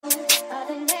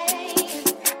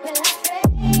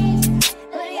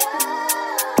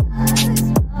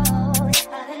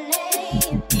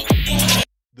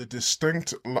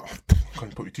distinct. Can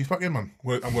you put your teeth back in, man?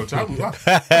 I'm going to tell you that.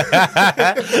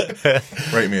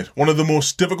 Right, mate. One of the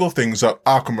most difficult things that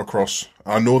I come across,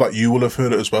 I know that you will have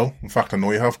heard it as well. In fact, I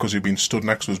know you have because you've been stood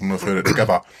next to us when we've heard it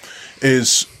together.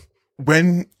 Is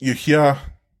when you hear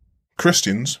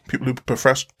Christians, people who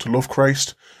profess to love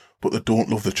Christ, but they don't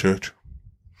love the church.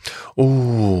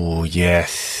 Oh,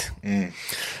 yes.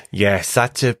 Yes,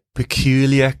 that's a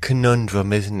peculiar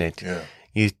conundrum, isn't it? Yeah.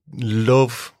 You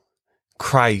love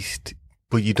Christ,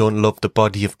 but you don't love the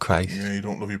body of Christ. Yeah, you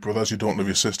don't love your brothers, you don't love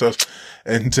your sisters.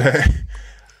 And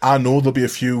I know there'll be a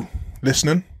few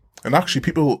listening, and actually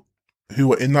people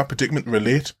who are in that predicament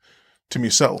relate to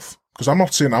myself. Because I'm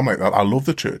not saying I'm like that. I love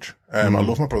the church. I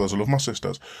love my brothers, I love my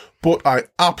sisters. But I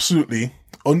absolutely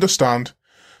understand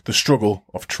the struggle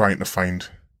of trying to find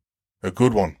a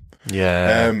good one.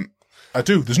 Yeah. I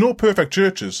do. There's no perfect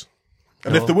churches.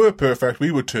 And No. if they were perfect,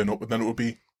 we would turn up and then it would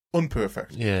be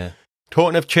unperfect. Yeah.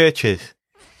 Talking of churches,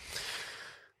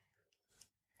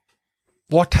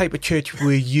 what type of church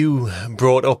were you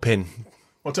brought up in?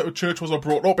 What type of church was I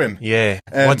brought up in? Yeah.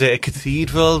 Was it a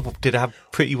cathedral? Did it have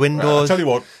pretty windows? I'll tell you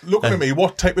what, looking at me,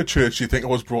 what type of church do you think I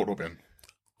was brought up in?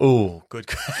 Oh, good.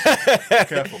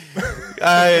 Careful.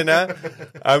 I know.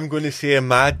 I'm going to say a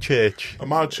mad church. A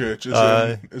mad church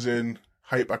is in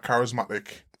hyper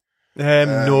charismatic.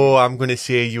 No, I'm going to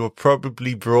say you were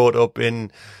probably brought up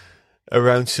in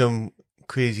around some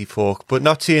crazy folk, but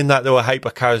not saying that they were hyper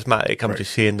charismatic. I'm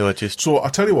just saying they were just. So I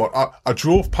tell you what, I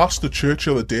drove past the church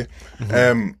the other day.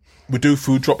 We do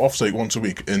food drop offs like once a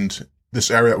week, and this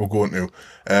area that we're going to,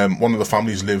 one of the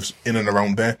families lives in and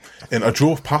around there, and I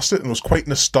drove past it and it was quite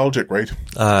nostalgic, right?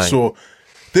 Aye. So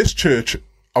this church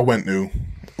I went to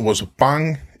was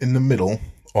bang in the middle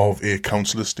of a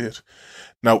council estate.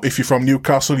 Now, if you're from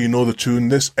Newcastle, you know the tune.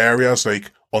 This area is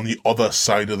like on the other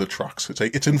side of the tracks.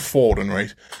 It's in Fordham,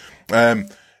 right?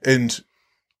 And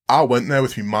I went there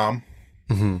with my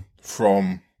mum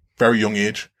from very young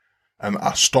age, and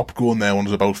I stopped going there when I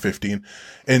was about 15.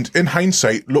 And in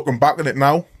hindsight, looking back at it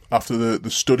now, after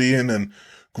the studying and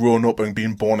growing up and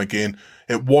being born again,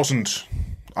 it wasn't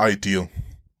ideal.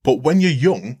 But when you're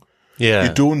young, Yeah.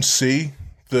 you don't see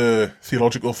the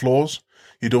theological flaws.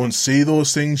 You don't see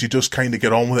those things. You just kind of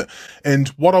get on with it. And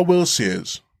what I will say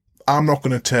is, I'm not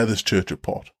going to tear this church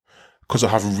apart because I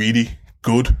have really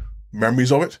good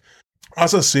memories of it.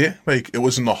 As I say, like, it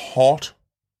was in the heart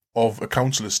of a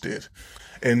council estate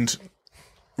and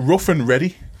rough and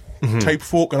ready type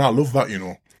folk, and I love that, you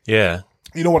know. Yeah.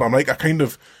 You know what I'm like? I kind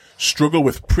of struggle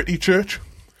with pretty church,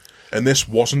 and this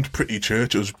wasn't pretty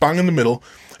church. It was bang in the middle,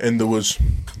 and there was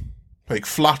like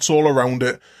flats all around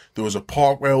it. There was a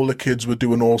park where all the kids were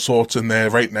doing all sorts in there,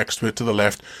 right next to it, to the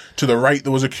left. To the right,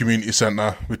 there was a community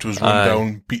centre, which was run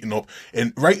down, beaten up.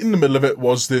 And right in the middle of it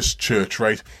was this church,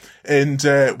 right? And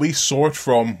we saw it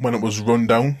from when it was run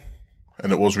down,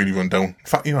 and it was really run down. In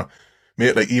fact, you know,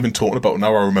 mate, like, even talking about it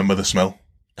now, I remember the smell.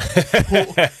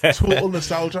 Total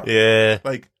nostalgia. Yeah.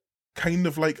 Like, kind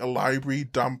of like a library,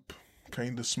 damp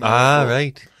kind of smell.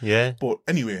 Right. Yeah. But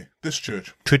anyway, this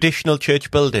church. Traditional church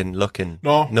building looking.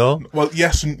 No. Well,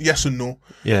 yes and no.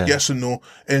 Yeah. Yes and no.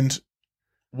 And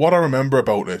what I remember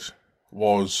about it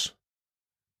was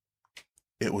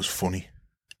funny.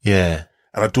 Yeah.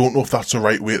 And I don't know if that's the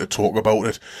right way to talk about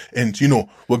it. And, you know,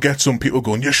 we'll get some people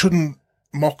going, you shouldn't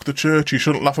mock the church, you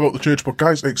shouldn't laugh about the church. But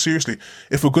guys, like, seriously,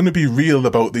 if we're going to be real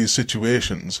about these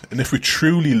situations, and if we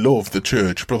truly love the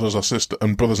church, brothers and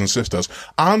sisters,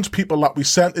 and people that we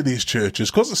send to these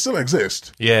churches, because they still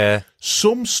exist, Yeah.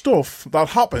 some stuff that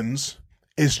happens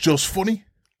is just funny.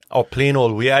 Or plain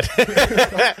old weird.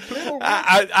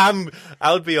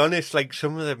 I'll be honest, like,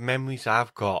 some of the memories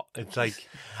I've got, it's like,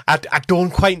 I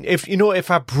don't quite,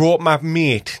 if I brought my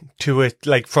mate to it,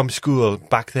 like, from school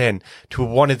back then, to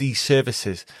one of these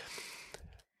services,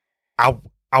 I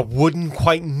wouldn't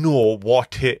quite know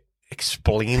what to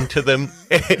explain to them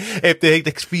if they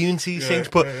experience these things.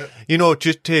 But, you know,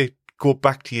 just to go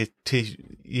back to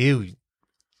you,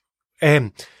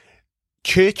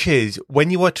 churches,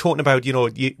 when you were talking about, you know,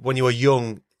 when you were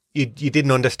young, you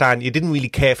didn't understand, you didn't really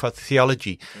care for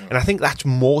theology. Yeah. And I think that's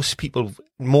most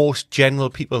general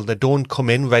people that don't come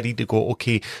in ready to go,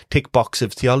 okay, tick box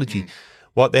of theology.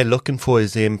 What they're looking for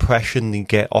is the impression they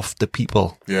get off the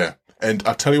people. Yeah. And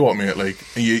I tell you what, mate, like,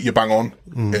 you bang on,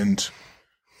 and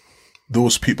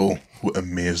those people were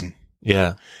amazing.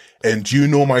 Yeah. And you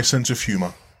know my sense of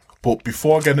humour. But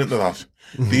before I get into that,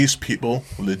 these people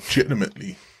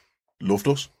legitimately loved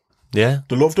us. Yeah.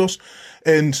 They loved us.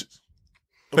 And,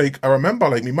 like, I remember,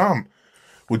 like, my mum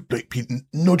would, like, be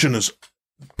nudging us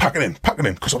pack it in,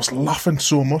 because I was laughing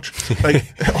so much. Like,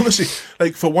 honestly,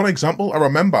 like, for one example, I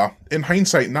remember, in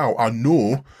hindsight now, I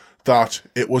know that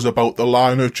it was about the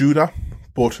Lion of Judah,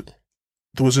 but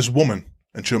there was this woman,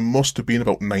 and she must have been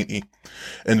about 90.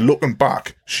 And looking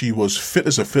back, she was fit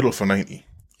as a fiddle for 90.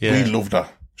 Yeah. We loved her.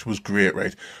 She was great,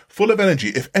 right? Full of energy.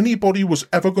 If anybody was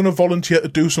ever going to volunteer to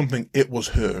do something, it was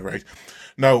her, right?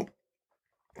 Now,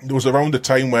 there was around the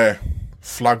time where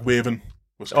flag waving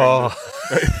was kind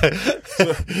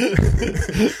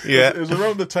Yeah. It was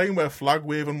around the time where flag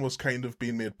waving was kind of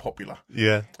being made popular.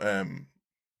 Yeah.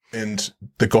 And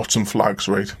they got some flags,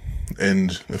 right?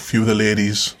 And a few of the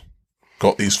ladies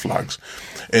got these flags.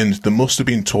 And they must have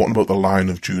been talking about the Lion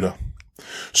of Judah.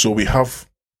 So we have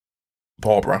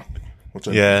Barbara. What's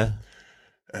her name? Yeah.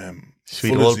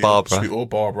 Sweet old Barbara. Sweet old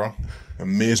Barbara.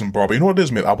 Amazing Barbara. You know what it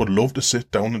is, mate? I would love to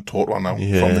sit down and talk to her now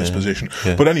from this position.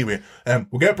 Yeah. But anyway,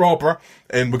 we get Barbara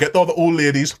and we get all the old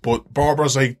ladies, but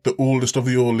Barbara's like the oldest of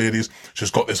the old ladies.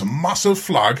 She's got this massive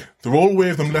flag. They're all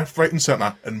waving them left, right and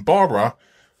centre. And Barbara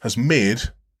has made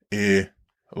a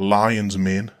lion's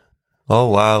mane. Oh,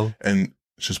 wow. And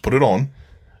she's put it on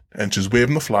and she's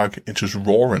waving the flag and she's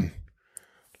roaring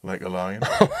like a lion.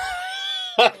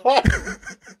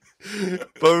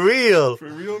 For real? For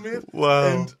real, mate? Wow.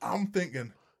 And I'm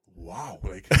thinking, wow,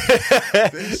 like,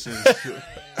 this is...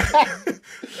 and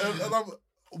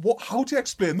how do you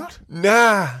explain that?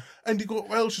 Nah. And you go,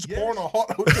 well, she's pouring her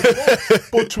heart out of the mouth.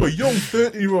 But to a young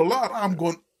 13-year-old lad, I'm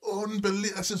going,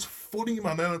 unbelievable. This is funny,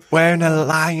 man. And wearing a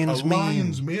lion's mane. A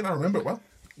lion's mane. I remember it well.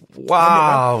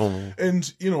 Wow.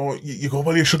 And, you know, you go,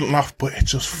 well, you shouldn't laugh, but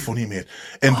it's just funny, mate.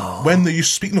 And when they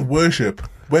used, speaking of worship,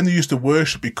 when they used to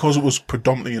worship, because it was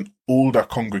predominantly an older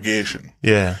congregation.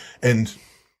 Yeah. And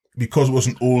because it was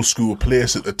an old school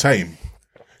place at the time,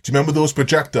 do you remember those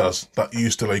projectors that you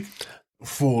used to, like,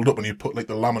 fold up and you put, like,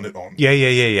 the laminate on? Yeah.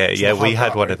 So we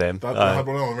had one of them. They had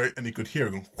one on, right? And you could hear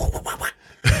it going...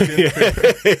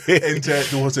 And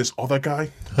there was this other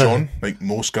guy, John, like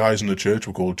most guys in the church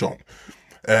were called John.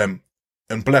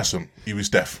 And bless him, he was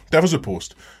deaf as a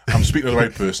post. I'm speaking to the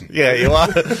right person. Yeah, you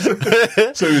are.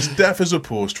 So he was deaf as a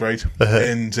post, right?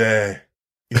 And,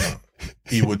 you know,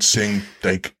 he would sing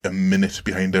like a minute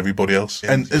behind everybody else.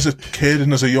 And as a kid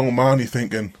and as a young man, you're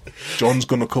thinking, John's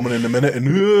going to come in a minute and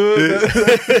there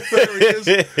he is.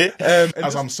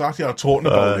 As I'm sat here talking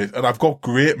about it, and I've got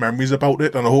great memories about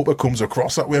it, and I hope it comes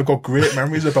across that way. I've got great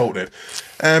memories about it.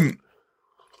 And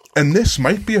this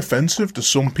might be offensive to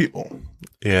some people.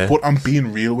 Yeah. But I'm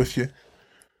being real with you.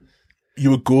 You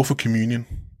would go for communion,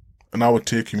 and I would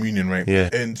take communion, right?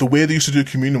 Yeah. And the way they used to do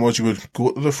communion was you would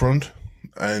go to the front,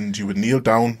 and you would kneel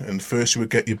down, and first you would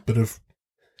get your bit of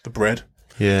the bread.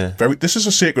 Yeah. This is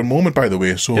a sacred moment, by the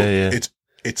way, so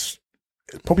it's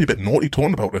probably a bit naughty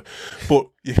talking about it, but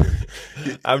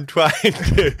I'm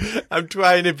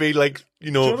trying to be like, you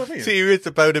know what I mean? Serious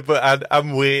about it, but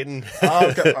I'm waiting.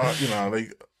 I'll get,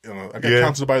 I get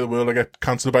cancelled by the world, I get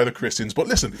cancelled by the Christians. But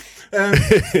listen,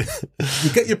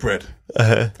 you get your bread,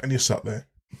 and you sat there.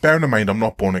 Bearing in mind, I'm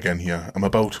not born again here. I'm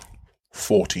about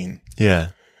 14. Yeah.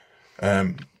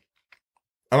 And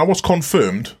I was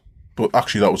confirmed, but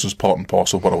actually that was just part and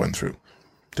parcel of what I went through.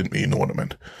 Didn't really know what it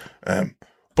meant.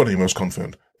 But anyway, I was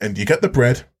confirmed. And you get the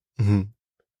bread, and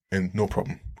no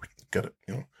problem. Get it,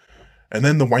 you know. And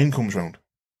then the wine comes round.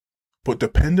 But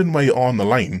depending where you are on the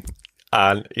line...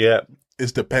 And, yeah...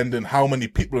 is depending how many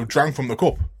people have drank from the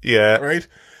cup. Yeah. Right?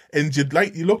 And you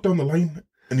look down the line,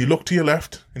 and you look to your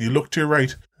left, and you look to your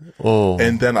right. Oh.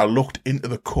 And then I looked into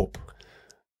the cup.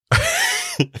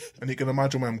 And you can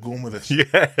imagine where I'm going with this.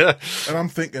 Yeah. And I'm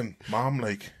thinking, Mom,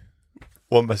 like...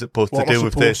 what am I supposed to do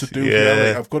with this? Yeah.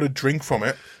 Like, I've got to drink from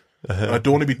it. And I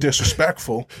don't want to be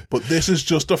disrespectful, but this is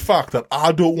just a fact that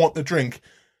I don't want to drink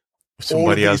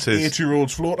somebody else's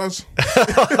 8-year-olds floaters. Do you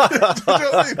know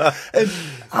what I mean? And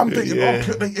I'm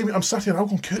thinking, I'm sat here now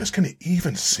going, Curtis, can you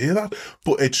even say that?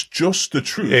 But it's just the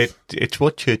truth. It's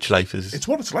what church life is. It's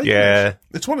what it's like. Yeah.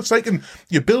 It's what it's like. And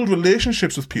you build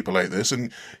relationships with people like this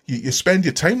and you spend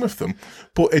your time with them,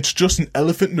 but it's just an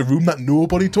elephant in the room that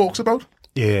nobody talks about.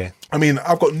 Yeah. I mean,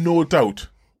 I've got no doubt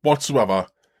whatsoever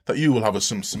that you will have a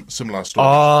similar story.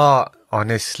 Oh,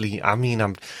 honestly, I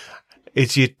mean,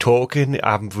 as you're talking,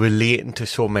 I'm relating to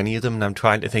so many of them, and I'm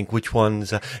trying to think which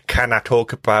ones can I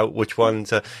talk about, which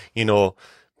ones,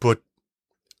 but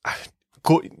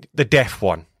the deaf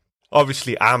one.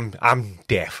 Obviously, I'm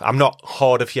deaf. I'm not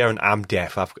hard of hearing. I'm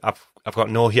deaf. I've got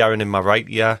no hearing in my right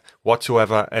ear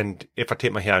whatsoever, and if I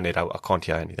take my hearing aid out, I can't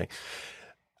hear anything.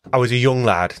 I was a young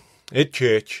lad at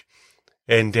church,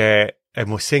 and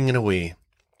we're singing away,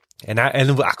 And I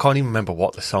can't even remember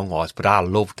what the song was, but I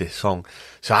loved this song.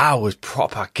 So I was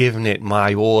proper giving it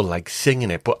my all, like singing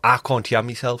it, but I can't hear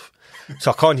myself.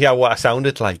 So I can't hear what I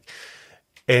sounded like.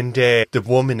 And the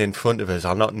woman in front of us,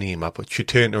 I'll not name her, but she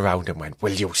turned around and went,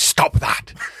 "Will you stop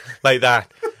that?" Like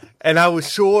that. And I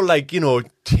was so, like,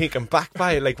 taken back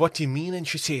by it. Like, "What do you mean?" And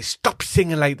she says, "Stop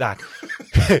singing like that."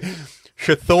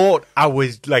 She thought I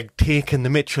was, like, taking the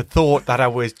mick. She thought that I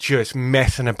was just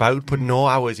messing about. But no,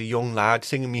 I was a young lad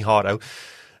singing me heart out.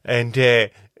 And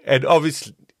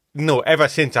obviously, ever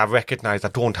since I've recognised I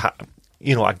don't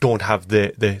have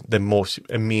the most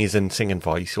amazing singing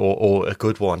voice or a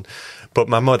good one. But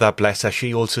my mother, bless her,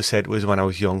 she also said it was when I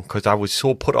was young, because I was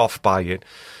so put off by it.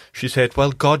 She said,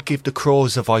 "Well, God gave the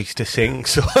crows a voice to sing."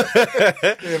 So,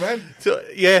 Amen. So,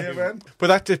 yeah. Amen. But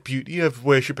that's the beauty of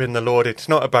worshipping the Lord. It's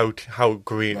not about how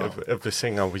great of a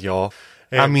singer we are.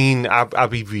 I mean, I'll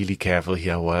be really careful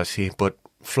here what I say, but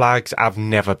flags, I've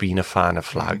never been a fan of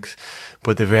flags,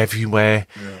 but they're everywhere.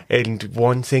 Yeah. And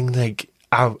one thing, like,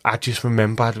 I just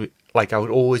remembered, like, I would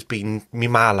always be, my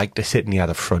ma liked to sit near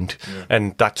the front,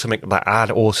 and that's something that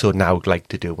I'd also now like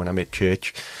to do when I'm at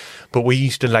church. But we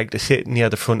used to like to sit near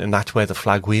the front, and that's where the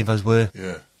flag wavers were.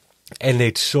 Yeah. And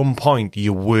at some point,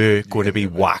 you were going to be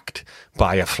whacked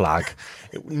by a flag.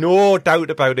 No doubt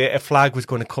about it, a flag was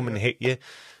going to come and hit you.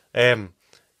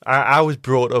 I was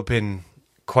brought up in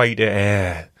quite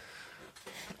a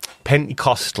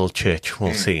Pentecostal church,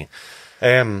 we'll see.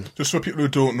 Just for people who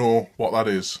don't know what that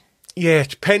is. Yeah,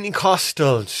 it's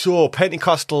Pentecostal. So,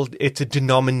 Pentecostal, it's a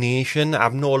denomination.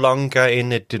 I'm no longer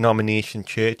in a denomination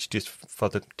church, just for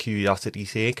the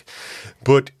curiosity's sake.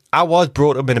 But I was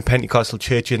brought up in a Pentecostal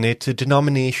church, and it's a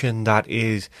denomination that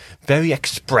is very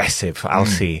expressive, I'll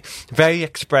say. Very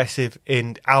expressive,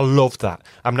 and I love that.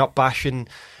 I'm not bashing.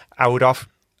 I would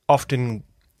often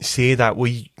say that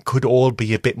we could all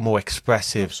be a bit more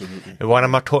expressive. Absolutely. What I'm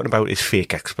not talking about is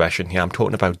fake expression here. I'm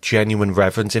talking about genuine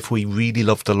reverence. If we really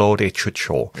love the Lord, it should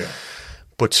show. Yeah.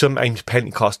 But sometimes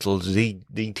Pentecostals, they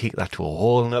take that to a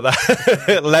whole nother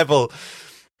level.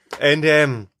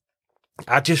 And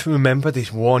I just remember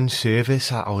this one service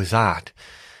that I was at,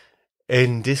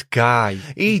 and this guy,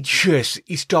 he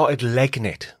started legging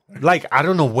it. Like, I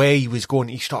don't know where he was going.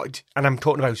 He started, and I'm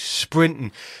talking about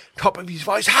sprinting, top of his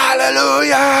voice,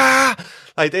 "Hallelujah!"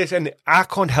 Like this. And I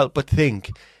can't help but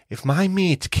think, if my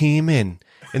mates came in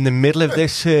the middle of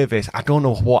this service, I don't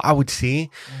know what I would say.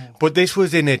 But this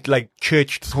was in a, like,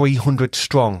 church 300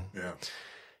 strong. Yeah.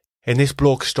 And this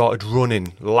bloke started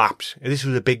running laps. This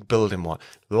was a big building,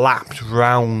 laps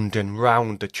round and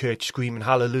round the church, screaming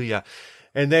 "Hallelujah!"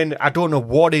 And then I don't know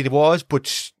what it was,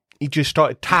 but he just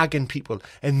started tagging people,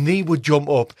 and they would jump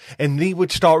up and they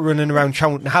would start running around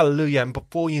shouting "Hallelujah!" And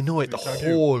before you know it, the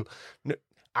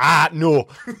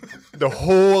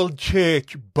whole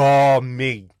church bar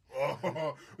me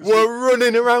were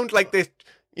running around like this.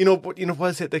 But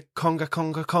was it the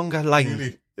conga line?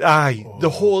 Really? Aye, the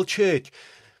whole church.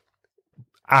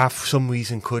 I, for some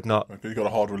reason, could not. You got a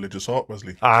hard religious heart,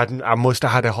 Wesley. I must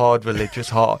have had a hard religious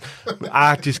heart.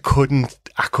 I just couldn't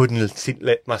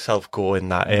let myself go in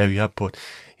that area, but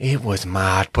it was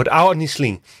mad. But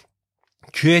honestly,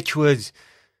 church was,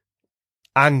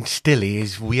 and still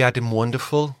is, weird and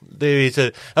wonderful. There is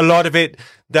a lot of it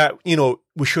that,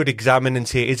 we should examine and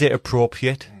say, is it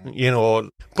appropriate?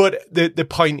 But the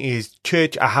point is,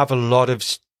 church, I have a lot of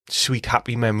sweet,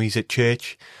 happy memories at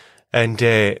church, and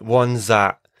ones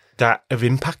that have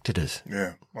impacted us.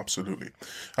 Yeah, absolutely.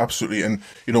 Absolutely. And,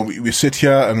 we sit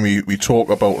here and we talk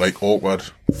about, like, awkward,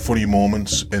 funny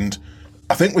moments. And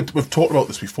I think we've talked about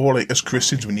this before. Like, as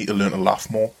Christians, we need to learn to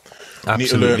laugh more. We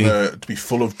Absolutely. need to learn to be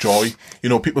full of joy.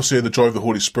 People say the joy of the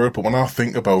Holy Spirit, but when I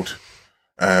think about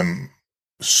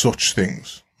such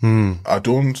things, I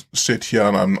don't sit here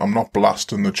and I'm not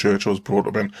blasting the church I was brought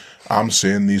up in. I'm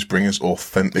saying these bring us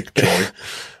authentic joy.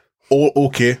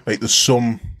 Okay, like, there's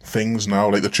some things now,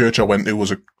 like the church I went to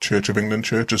was a Church of England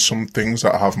church. There's some things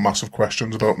that I have massive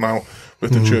questions about now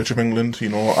with the Church of England.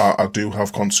 I do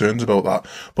have concerns about that.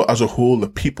 But as a whole, the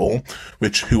people,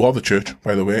 who are the church,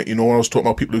 by the way, when I was talking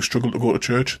about people who struggle to go to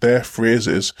church, their phrase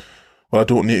is, "Well, I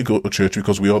don't need to go to church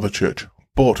because we are the church."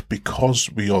 But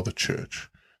because we are the church,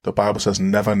 the Bible says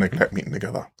never neglect meeting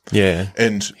together. Yeah.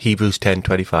 And Hebrews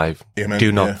 10:25. Amen.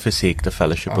 Do not forsake the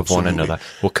fellowship of one another.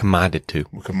 We're commanded to.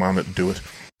 We're commanded to do it.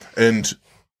 And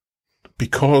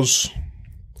because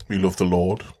we love the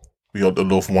Lord, we ought to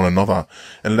love one another.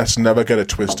 And let's never get it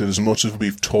twisted. As much as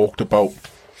we've talked about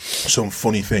some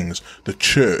funny things, the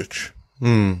church,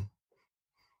 of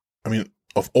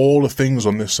all the things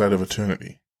on this side of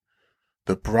eternity,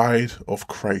 the bride of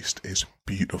Christ is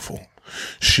beautiful.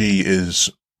 She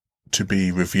is to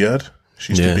be revered.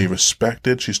 She's to be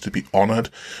respected. She's to be honored.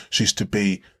 She's to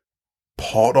be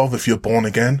part of if you're born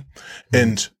again.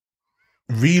 And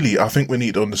really, I think we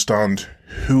need to understand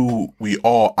who we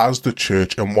are as the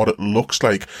church and what it looks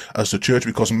like as the church,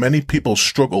 because many people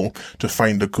struggle to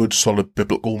find a good, solid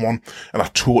biblical one. And I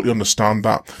totally understand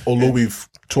that. Although we've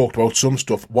talked about some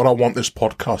stuff, what I want this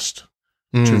podcast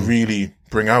to really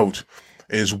bring out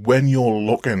is when you're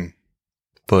looking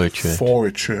for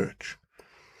a church,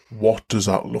 what does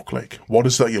that look like? What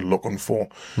is that you're looking for?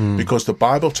 Because the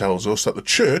Bible tells us that the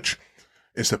church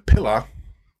is a pillar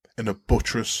and a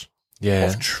buttress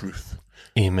of truth.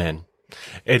 Amen.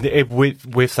 And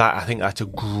with that, I think that's a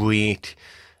great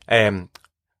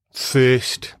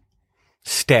first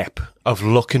step of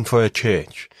looking for a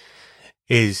church,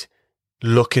 is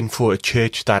looking for a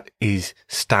church that is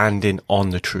standing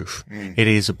on the truth. It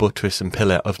is a buttress and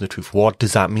pillar of the truth. What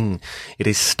does that mean? It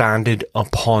is standing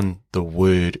upon the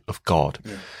word of God.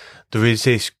 There is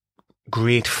this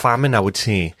great famine, I would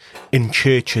say, in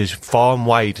churches far and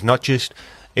wide, not just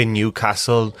in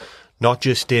Newcastle, not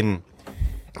just in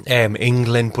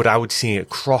England, but I would say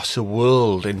across the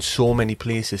world in so many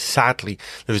places. Sadly,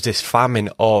 there is this famine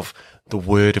of the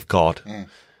word of God.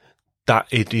 That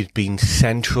it is being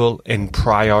central in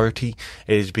priority.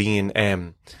 It is being,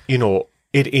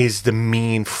 it is the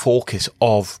main focus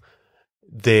of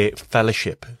the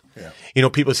fellowship.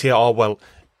 People say, oh, well,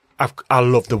 I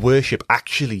love the worship.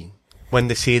 Actually, when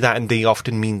they say that, and they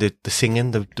often mean the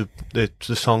singing,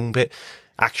 the song bit,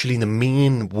 actually the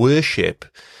main worship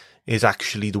is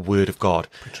actually the word of God.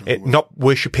 Not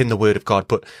worshipping the word of God,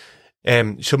 but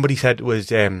somebody said it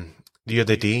was the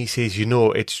other day, he says,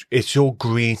 it's so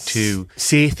great to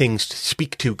say things, to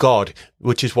speak to God,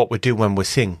 which is what we do when we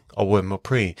sing or when we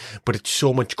pray. But it's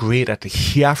so much greater to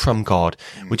hear from God,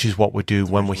 which is what we do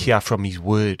when we hear from his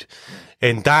word.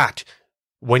 And that,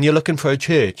 when you're looking for a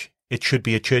church, it should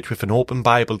be a church with an open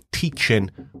Bible,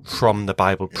 teaching from the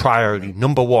Bible. Priority,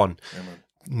 number one.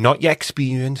 Not your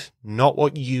experience, not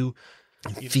what you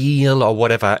feel or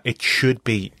whatever. It should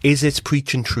be, is it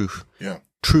preaching truth?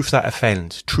 Truth that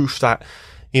offends, truth that,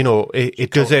 it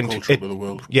doesn't.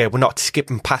 We're not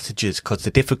skipping passages because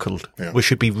they're difficult. We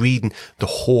should be reading the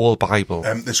whole Bible.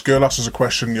 This girl asked us a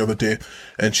question the other day,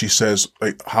 and she says,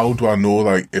 how do I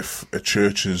know, if a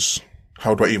church is,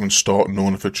 how do I even start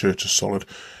knowing if a church is solid?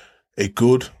 A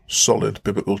good, solid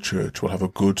biblical church will have a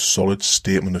good, solid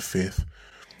statement of faith.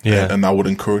 And I would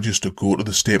encourage us to go to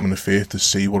the statement of faith to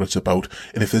see what it's about.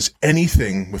 And if there's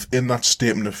anything within that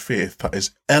statement of faith that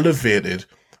is elevated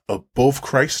above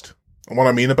Christ, and what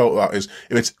I mean about that is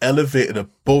if it's elevated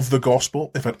above the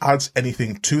gospel, if it adds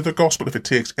anything to the gospel, if it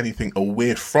takes anything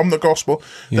away from the gospel,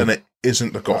 then it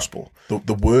isn't the gospel.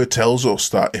 The word tells us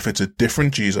that if it's a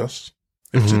different Jesus,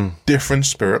 if it's a different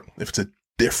spirit, if it's a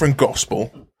different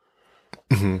gospel,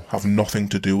 have nothing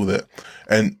to do with it.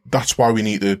 And that's why we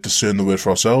need to discern the word for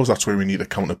ourselves. That's why we need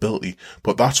accountability.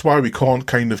 But that's why we can't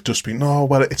kind of just be, no,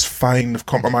 well, it's fine. They've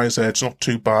compromised there. It's not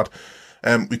too bad.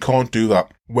 We can't do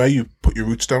that. Where you put your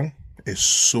roots down is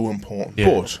so important.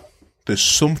 But there's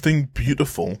something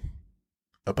beautiful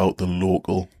about the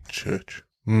local church.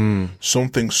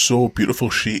 Something so beautiful.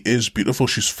 She is beautiful.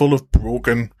 She's full of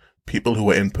broken people who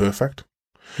are imperfect.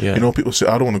 People say,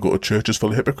 I don't want to go to churches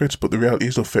full of hypocrites, but the reality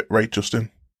is they'll fit right just in.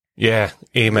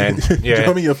 Amen. Do you know what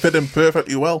I mean? You're fitting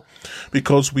perfectly well,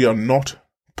 because we are not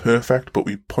perfect, but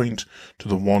we point to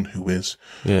the one who is.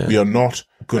 We are not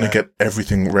going to get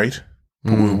everything right,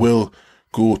 but we will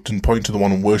go and point to the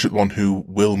one and worship the one who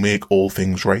will make all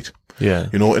things right.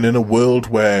 And in a world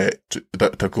where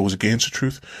that goes against the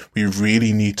truth, we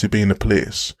really need to be in a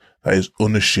place that is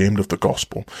unashamed of the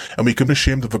gospel. And we can be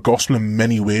ashamed of the gospel in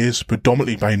many ways,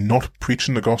 predominantly by not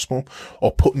preaching the gospel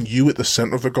or putting you at the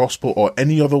center of the gospel or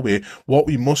any other way. What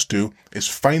we must do is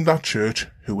find that church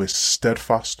who is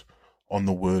steadfast on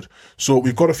the word. So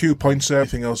we've got a few points there.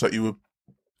 Anything else that you would...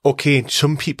 Okay,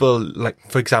 some people,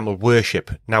 for example,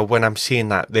 worship. Now, when I'm saying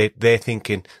that, they're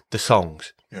thinking the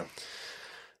songs.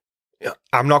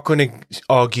 I'm not going to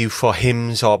argue for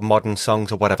hymns or modern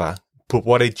songs or whatever. But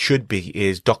what it should be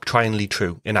is doctrinally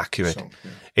true and accurate.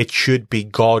 It should be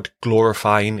God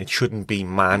glorifying. It shouldn't be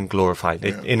man glorifying.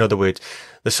 In other words,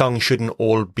 the song shouldn't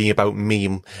all be about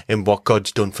me and what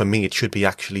God's done for me. It should be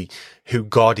actually who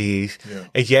God is.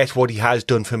 And yes, what he has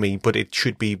done for me, but it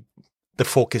should be the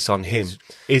focus on him.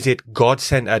 Is it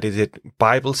God-centered? Is it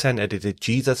Bible-centered? Is it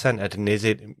Jesus-centered? And is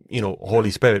it,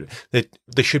 Holy Spirit? That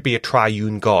there should be a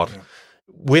triune God.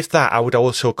 With that, I would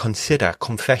also consider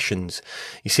confessions.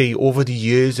 You see, over the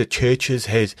years, the churches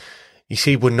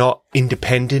we're not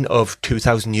independent of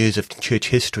 2,000 years of church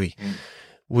history.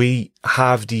 we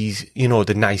have these,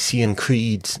 the Nicene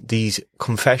creeds, these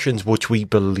confessions which we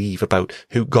believe about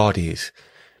who God is.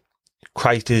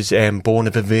 Christ is born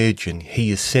of a virgin.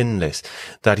 He is sinless.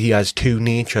 That he has two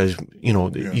natures.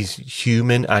 He's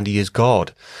human and he is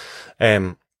God.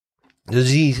 There's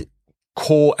these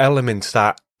core elements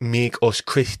that make us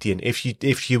Christian.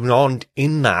 If you aren't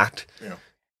in that,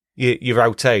 you're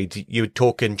outside. You're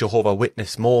talking Jehovah's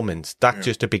Witness, Mormons. That's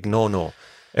just a big no-no.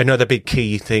 Another big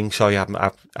key thing. Sorry,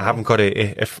 I haven't got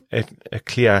a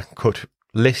clear cut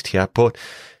list here, but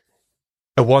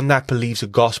a one that believes the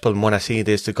gospel, and when I say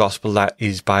this, the gospel that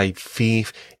is by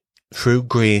faith through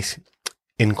grace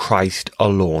in Christ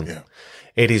alone. Yeah.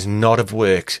 It is not of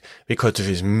works, because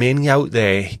there is many out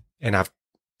there, and I've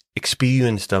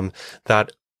experienced them,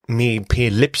 that may pay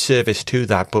lip service to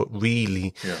that, but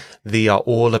really they are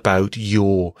all about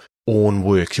your own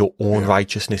works, your own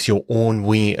righteousness, your own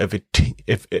way of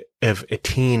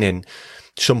attaining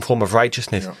some form of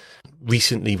righteousness. Yeah.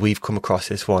 Recently, we've come across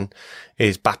this one,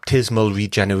 is baptismal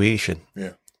regeneration.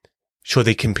 Yeah. So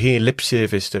they can pay lip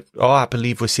service to, I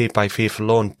believe we're saved by faith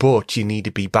alone, but you need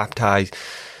to be baptized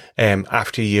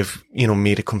after you've,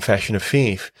 made a confession of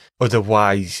faith.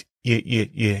 Otherwise,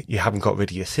 you haven't got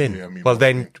rid of your sin. Yeah,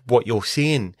 then what you're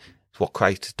saying, what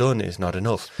Christ has done, is not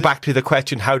enough. Back to the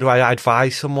question, how do I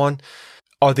advise someone?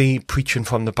 Are they preaching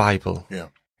from the Bible? Yeah.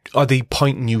 Are they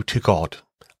pointing you to God?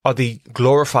 Are they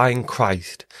glorifying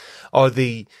Christ? Are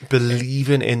they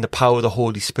believing in the power of the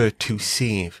Holy Spirit to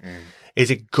save?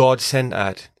 Is it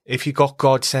God-centered? If you got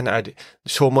God-centered,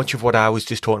 so much of what I was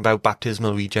just talking about,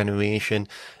 baptismal regeneration,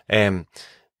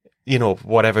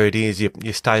 whatever it is,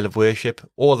 your style of worship,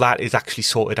 all that is actually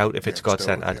sorted out if it's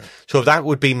God-centered. Yeah. So that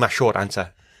would be my short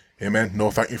answer. Amen. No,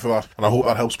 thank you for that. And I hope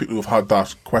that helps people who've had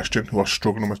that question, who are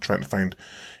struggling with trying to find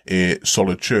a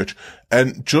solid church.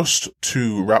 And just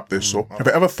to wrap this up, have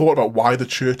you ever thought about why the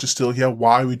church is still here?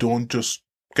 Why we don't just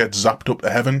get zapped up to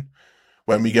heaven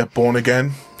when we get born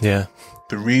again? Yeah.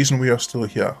 The reason we are still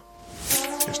here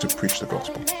is to preach the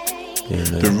gospel.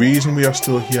 Amen. The reason we are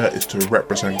still here is to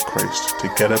represent Christ,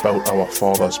 to get about our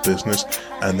Father's business,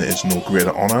 and there is no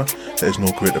greater honour, there is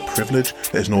no greater privilege,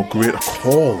 there is no greater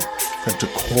call than to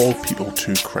call people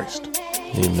to Christ.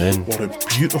 Amen. What a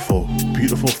beautiful,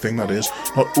 beautiful thing that is.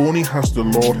 Not only has the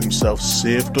Lord himself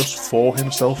saved us for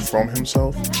himself, from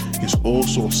himself, he's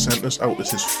also sent us out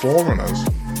as his forerunners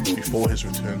before his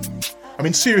return. I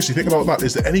mean, seriously, think about that.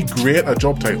 Is there any greater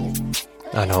job title?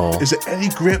 I know. Is there any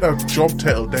greater job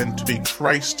title than to be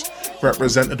Christ's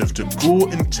representative, to go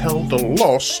and tell the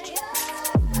lost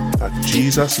that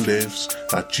Jesus lives,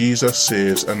 that Jesus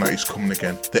saves, and that he's coming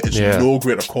again? There is no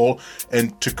greater call.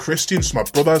 And to Christians, to my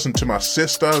brothers and to my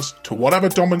sisters, to whatever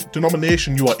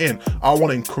denomination you are in, I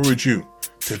want to encourage you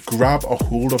to grab a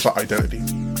hold of that identity.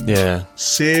 Yeah.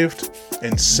 Saved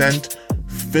and sent,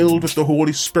 filled with the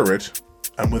Holy Spirit,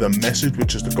 and with a message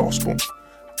which is the gospel.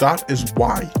 That is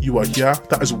why you are here.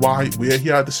 That is why we're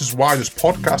here. This is why this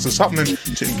podcast is happening,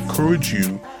 to encourage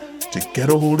you to get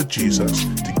a hold of Jesus,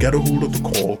 to get a hold of the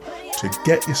call, to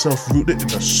get yourself rooted in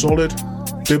a solid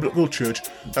biblical church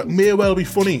that may well be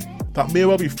funny, that may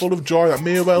well be full of joy, that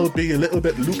may well be a little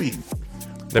bit loopy.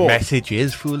 The message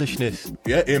is foolishness.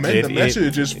 Yeah, amen. The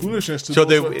message is foolishness. So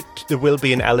there will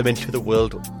be an element to the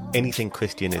world. Anything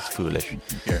Christian is foolish.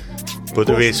 Yeah. But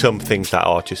there is some things that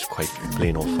are just quite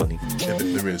plain old funny. Yeah,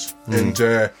 there is. And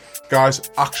guys,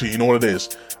 actually, you know what it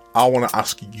is? I want to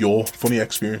ask your funny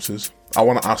experiences. I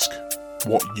want to ask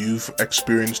what you've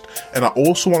experienced. And I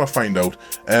also want to find out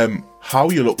how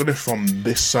you look at it from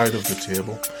this side of the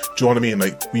table. Do you know what I mean?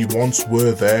 Like, we once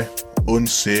were there,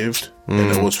 unsaved,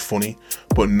 and it was funny.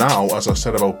 But now, as I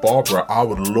said about Barbara, I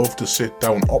would love to sit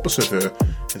down opposite her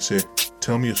and say,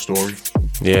 tell me a story.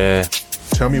 Yeah.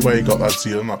 Tell me where you got that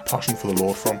zeal and that passion for the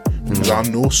Lord from. Because I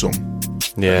know some.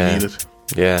 Yeah. I need it.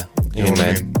 Yeah. You know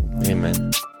Amen. what I mean?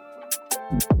 Amen.